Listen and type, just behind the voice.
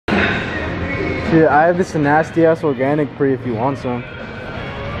Shit, I have this nasty ass organic pre if you want some.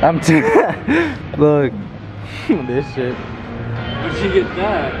 I'm look, this shit. Where'd you get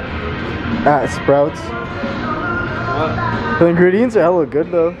that? At Sprouts. What? The ingredients are hella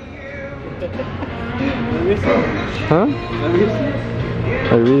good though. Let me see. Huh? Let me see.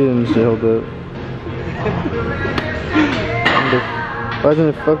 I read it and shit, hold up. Why doesn't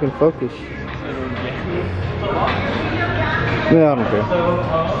it fucking focus? Yeah, I don't care.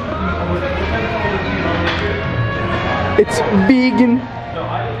 It's vegan.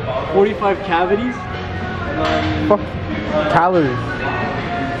 45 cavities? Fuck. Calories.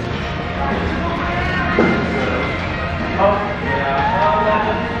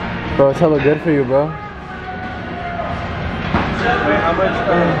 Bro, it's hella good for you, bro. Wait, how much?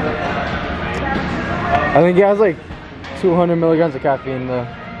 I think it has like 200 milligrams of caffeine though.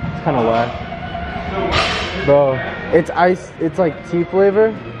 It's kind of whack. Bro, it's ice. It's like tea flavor.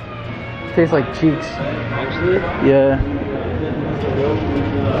 It tastes like cheeks. Actually? Yeah.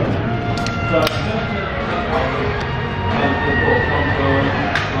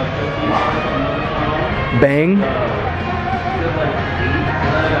 Bang.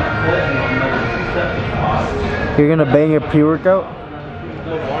 You're gonna bang your pre-workout?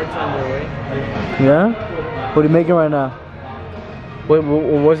 Yeah? What are you making right now?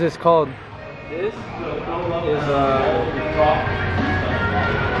 What's this called? This is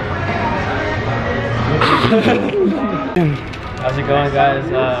how's it going, guys?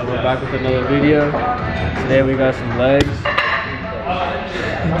 We're back with another video. Today we got some legs.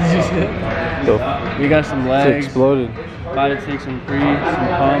 We got some legs. It's exploded. About to take some pre, some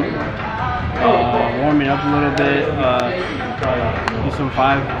pump. Warming up a little bit. Do some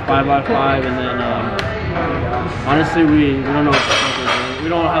 5x5, and then honestly we don't know what the fuck we're doing. We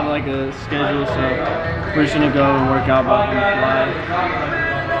don't have like a schedule, so we're just gonna go and work out on the fly.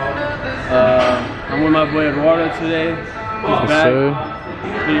 I'm with my boy Eduardo today. He's back. Sir.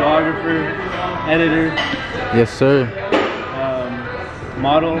 Videographer, editor. Yes, sir.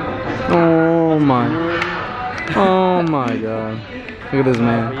 Model. Oh my. Oh my god. Look at this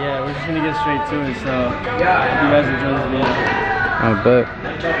man. But yeah, we're just gonna get straight to it. So hope you guys enjoy this video. I bet.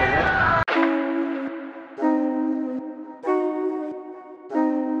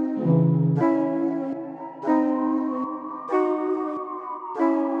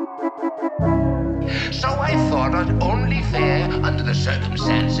 So I thought it only fair, under the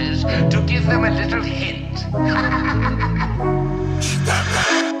circumstances, to give them a little hint.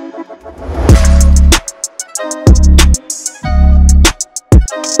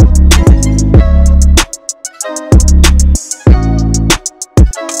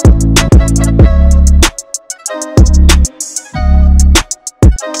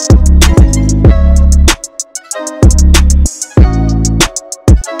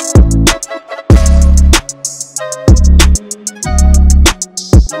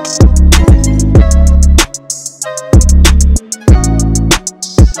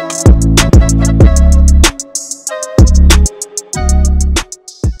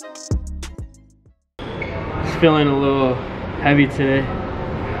 Feeling a little heavy today,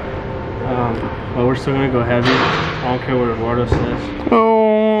 but we're still gonna go heavy. I don't care what Eduardo says.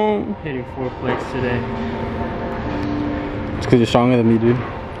 Oh. Hitting 4 plates today. It's because you're stronger than me, dude.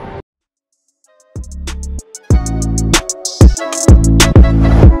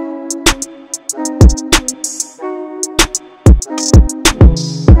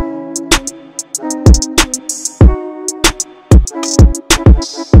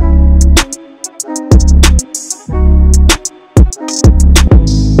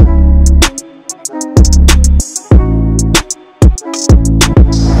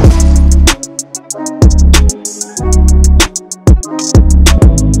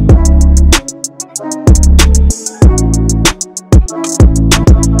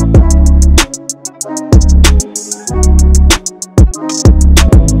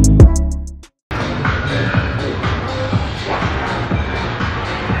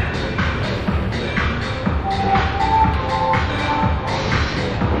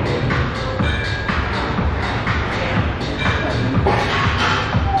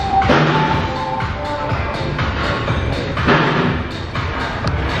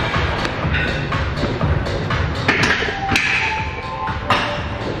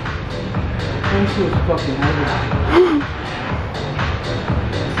 Fucking heavy.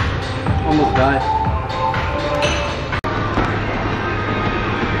 Almost died.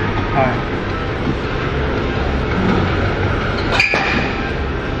 Alright.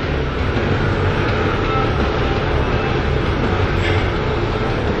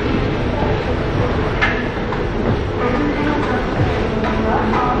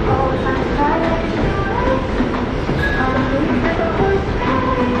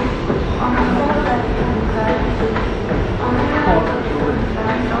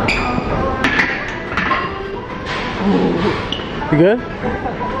 good?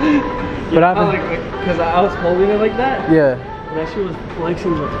 What happened? Because I was holding it like that. Yeah. And that shit was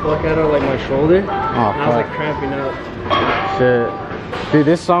flexing the fuck out of like my shoulder. Oh, and I was like cramping up. Shit. Dude,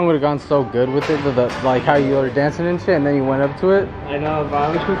 this song would have gone so good with it. Like how you were dancing and shit, and then you went up to it. I know, but I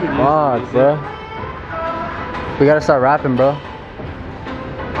wish we could use Fuck, bro. We gotta start rapping, bro.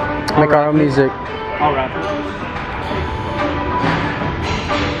 Make our own music. I'll rap it.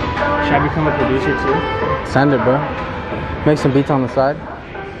 Should I become a producer too? Send it, bro. Make some beats on the side.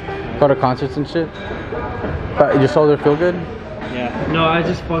 Go to concerts and shit. But your shoulder feel good? Yeah. No, I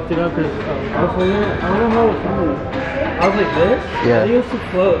just fucked it up because I was holding it. I don't know how it was. I was like this. Yeah. I think it was too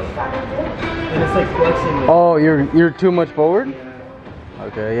close. And it's like flexing me. Oh, you're too much forward? Yeah.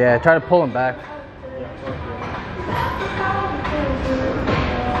 Okay, yeah. Try to pull him back.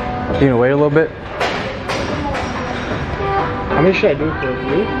 You gonna wait a little bit? How many should I do for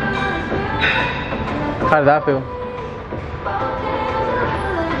you? How did that feel?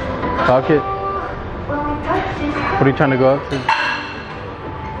 Talk it. What are you trying to go up to?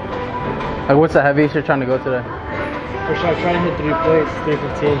 Like, what's the heaviest you're trying to go today? Or should I try to hit 3 plates,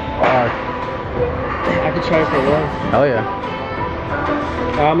 315? Fuck. I could try for 1. Hell yeah.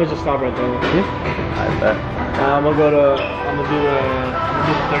 I'm gonna just stop right there. Yeah. I bet. I'm gonna do the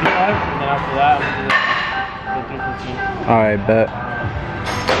 35, and then after that, I'm gonna do the 315. Alright, bet.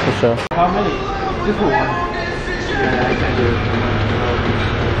 For sure. How many? Just for 1. Yeah, I can't do it.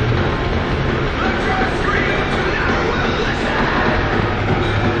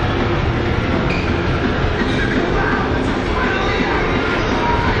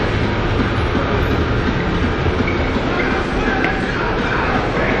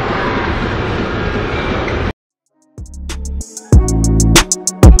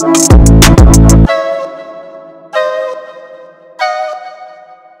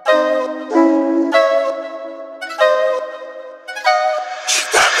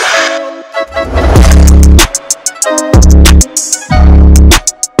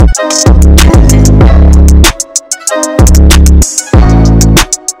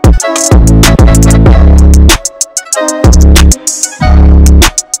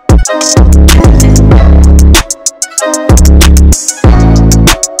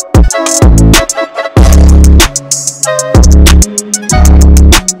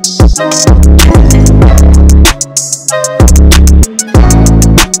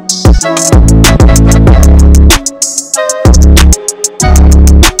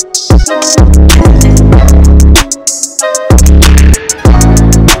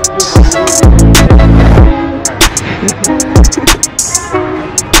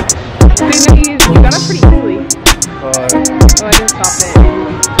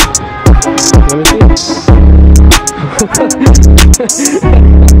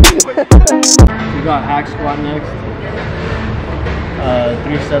 We got hack squat next.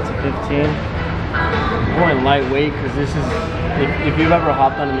 3 sets of 15. I'm going lightweight because this is, if you've ever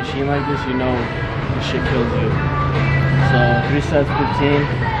hopped on a machine like this, you know this shit kills you. So 3 sets, 15.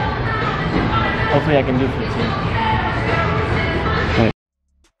 Hopefully I can do 15.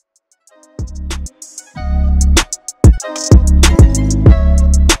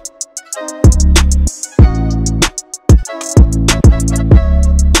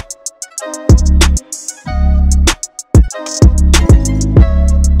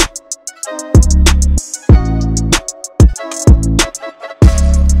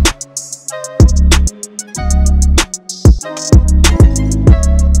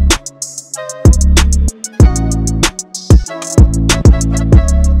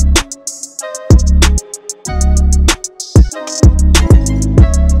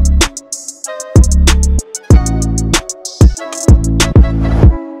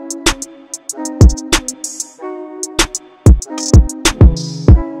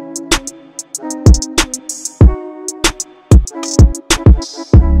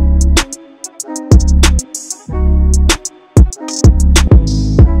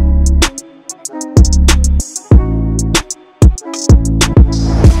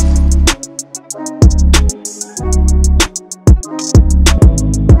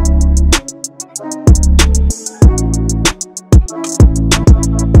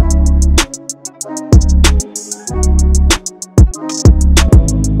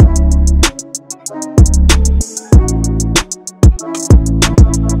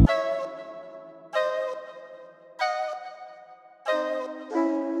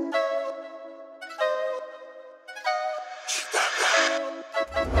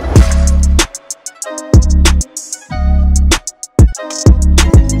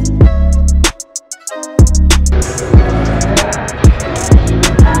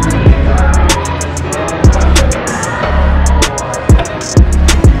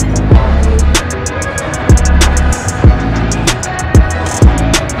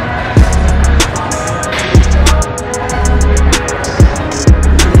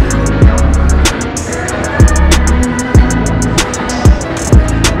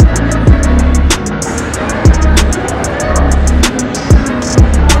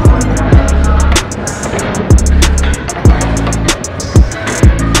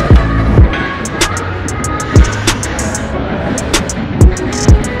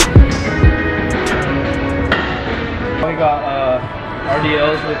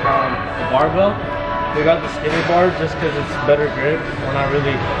 with a barbell. We got the skinny bar just because it's better grip. We're not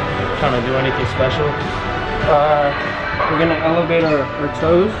really trying to do anything special. We're gonna elevate our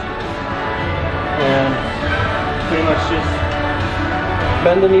toes and pretty much just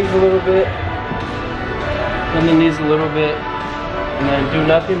bend the knees a little bit, and then do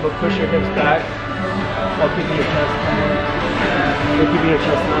nothing but push your hips back while keeping your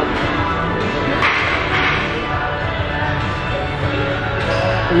chest up.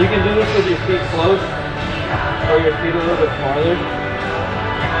 And you can do this with your feet close or your feet a little bit farther,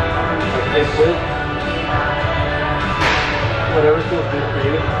 like hip width. Whatever feels good for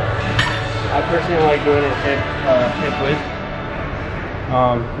you. I personally like doing it hip width.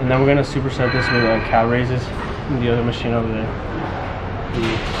 And then we're gonna superset this with calf raises and the other machine over there.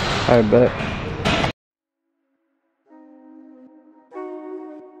 I bet.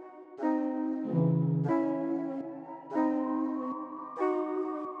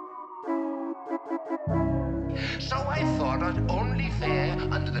 So I thought it only fair,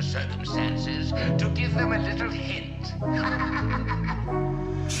 under the circumstances, to give them a little hint.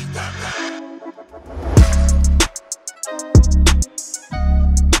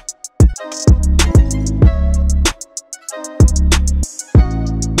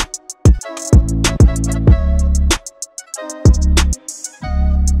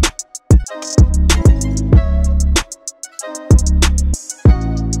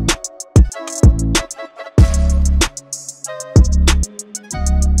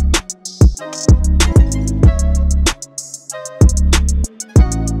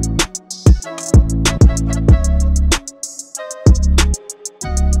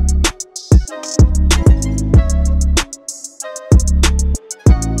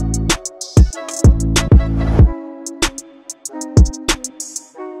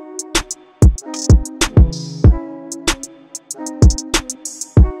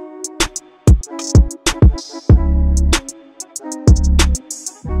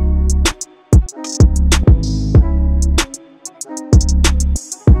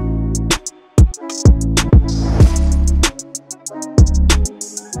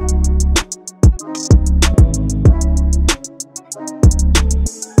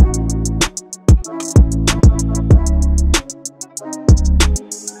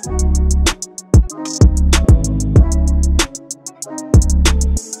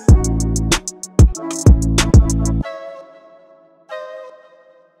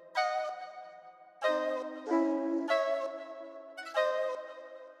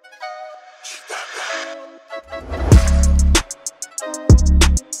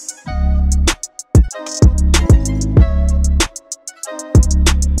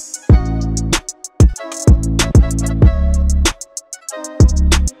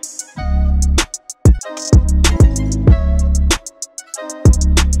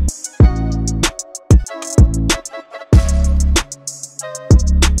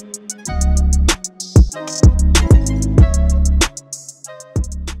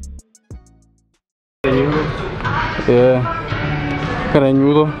 Yeah.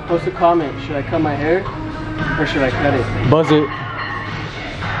 Carañudo. Post a comment. Should I cut my hair or should I cut it? Buzz it.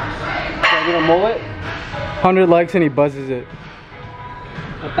 Should I get a mullet? 100 likes and he buzzes it.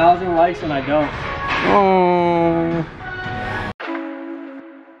 1,000 likes and I don't. Oh.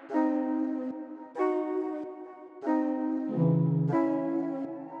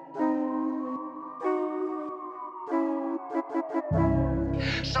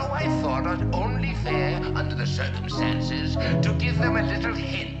 So I thought it only fair, under the circumstances, to give them a little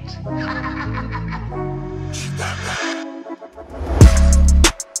hint.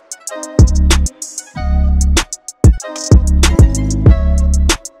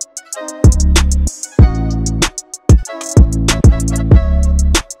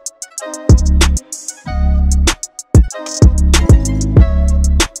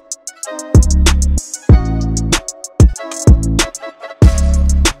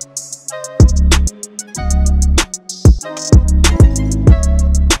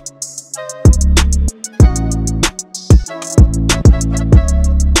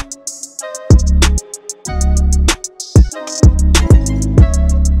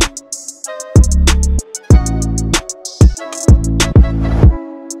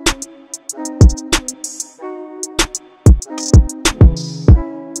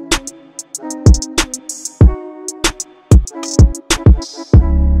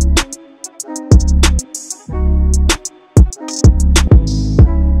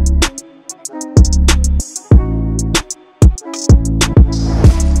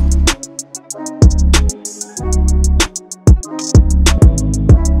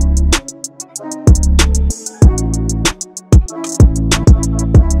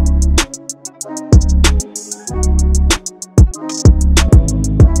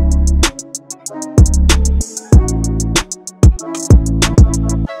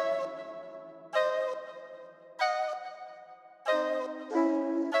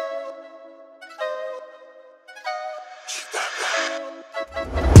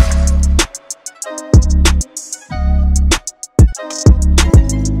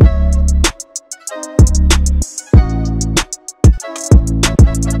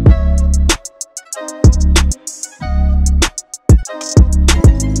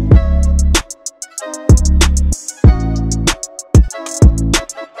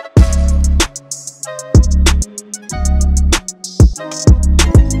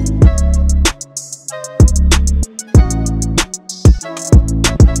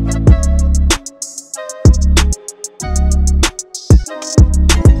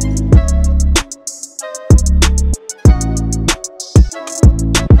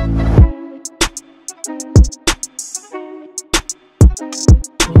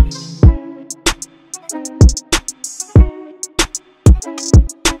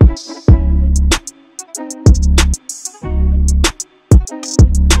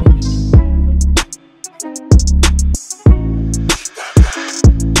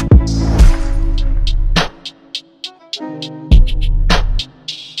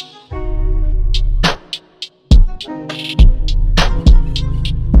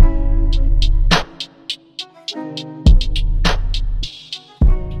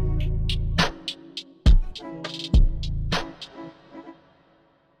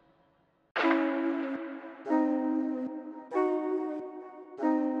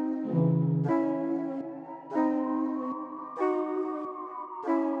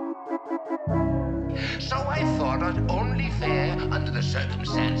 only fair under the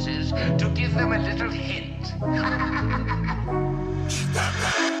circumstances to give them a little hint.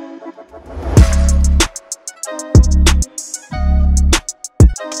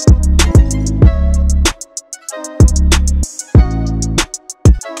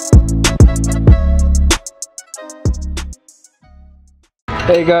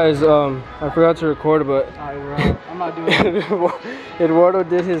 Hey guys, I forgot to record, but I'm not doing it. Eduardo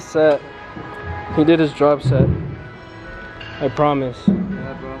did his set. He did his drop set. I promise.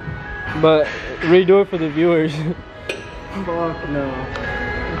 Yeah, bro. But redo it for the viewers. Fuck no.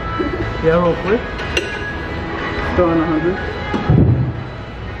 Yeah, real quick. Still on 100.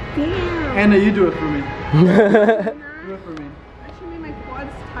 Damn. Anna, you do it for me. Do it for me. Actually made my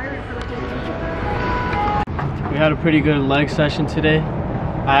quads tired for like a We had a pretty good leg session today.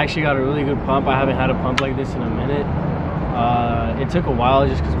 I actually got a really good pump. I haven't had a pump like this in a minute. It took a while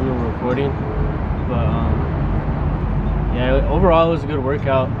just because we were recording. But yeah, overall it was a good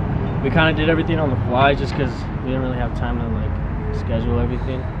workout. We kind of did everything on the fly just because we didn't really have time to like schedule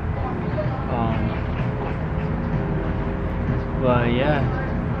everything. But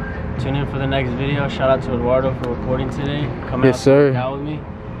yeah, tune in for the next video. Shout out to Eduardo for recording today. Coming Yes, sir. out with me.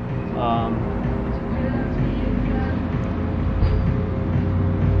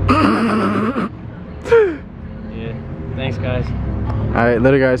 Yeah, thanks guys. Alright,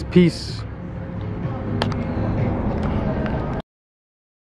 later guys. Peace.